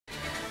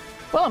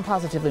Well, in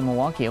Positively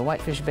Milwaukee, a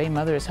Whitefish Bay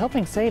mother is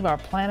helping save our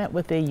planet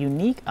with a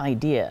unique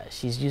idea.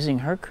 She's using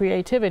her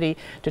creativity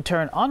to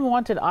turn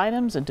unwanted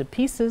items into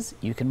pieces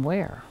you can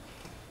wear.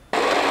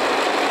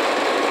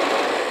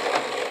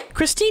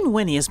 Christine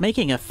Winnie is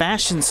making a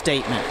fashion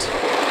statement.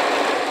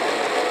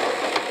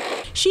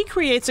 She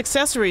creates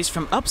accessories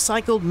from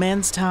upcycled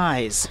men's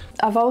ties.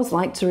 I've always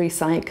liked to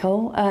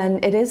recycle,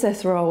 and it is a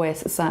throwaway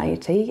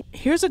society.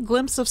 Here's a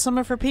glimpse of some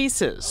of her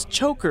pieces: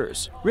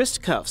 chokers,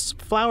 wrist cuffs,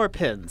 flower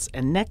pins,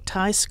 and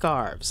necktie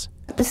scarves.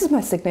 This is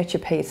my signature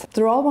piece.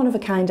 They're all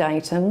one-of-a-kind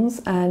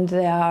items, and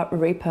they are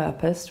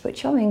repurposed,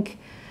 which I think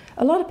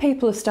a lot of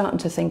people are starting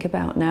to think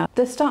about now.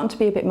 They're starting to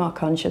be a bit more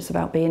conscious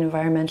about being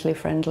environmentally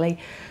friendly.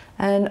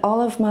 And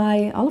all of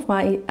my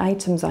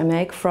items I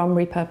make from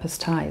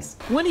repurposed ties.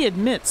 Winnie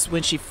admits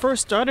when she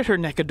first started her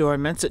neck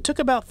adornments, it took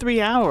about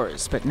 3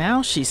 hours, but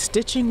now she's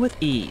stitching with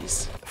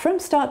ease. From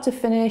start to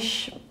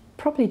finish,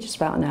 probably just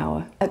about an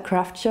hour. At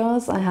craft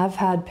shows, I have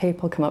had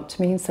people come up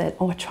to me and said,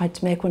 "Oh, I tried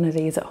to make one of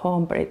these at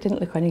home, but it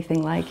didn't look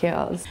anything like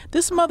yours."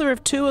 This mother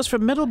of two is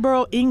from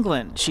Middleborough,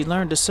 England. She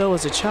learned to sew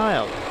as a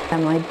child.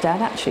 And my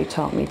dad actually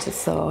taught me to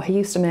sew. He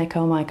used to make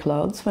all my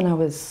clothes when I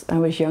was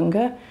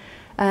younger.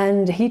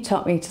 And he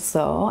taught me to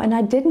sew, and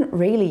I didn't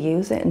really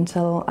use it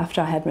until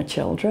after I had my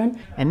children.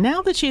 And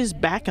now that she's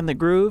back in the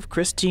groove,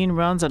 Christine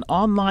runs an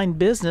online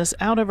business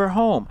out of her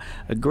home,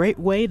 a great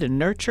way to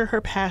nurture her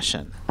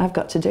passion. I've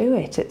got to do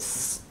it.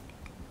 It's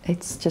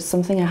just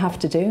something I have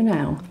to do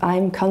now.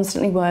 I'm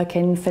constantly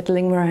working,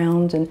 fiddling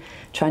around and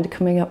trying to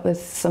come up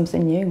with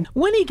something new.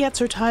 Winnie gets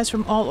her ties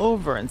from all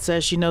over and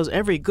says she knows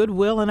every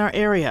Goodwill in our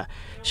area.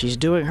 She's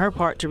doing her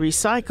part to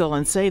recycle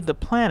and save the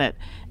planet,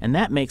 and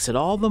that makes it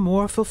all the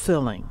more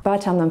fulfilling. By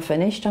the time I'm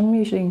finished, I'm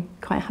usually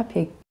quite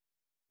happy.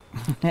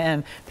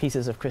 And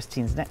pieces of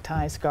Christine's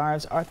necktie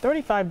scarves are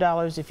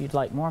 $35. If you'd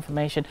like more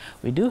information,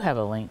 we do have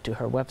a link to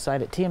her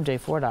website at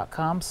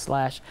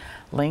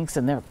tmj4.com/links,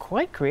 and they're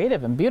quite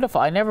creative and beautiful.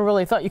 I never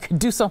really thought you could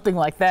do something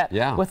like that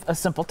with a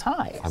simple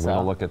tie. I'm going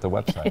to look at the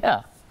website.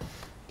 Yeah.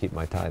 Keep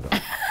my tie though.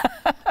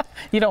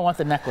 You don't want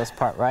the necklace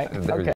part, right? Okay.